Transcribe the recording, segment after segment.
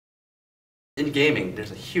in gaming,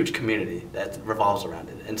 there's a huge community that revolves around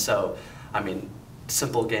it. And so, I mean,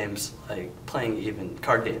 simple games like playing even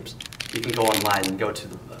card games. You can go online and go to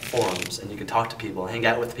the forums and you can talk to people, hang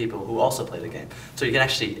out with people who also play the game. So you can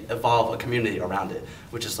actually evolve a community around it,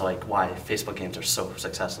 which is like why Facebook games are so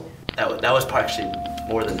successful. That was actually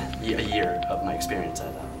more than a year of my experience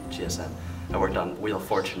at GSM. I worked on Wheel of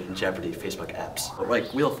Fortune and Jeopardy Facebook apps. But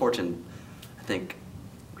like Wheel of Fortune, I think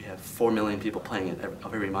we have 4 million people playing it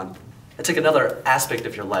every month. It's like another aspect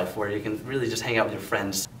of your life where you can really just hang out with your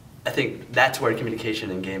friends. I think that's where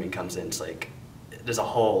communication in gaming comes in. It's like there's a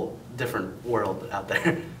whole different world out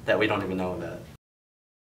there that we don't even know about.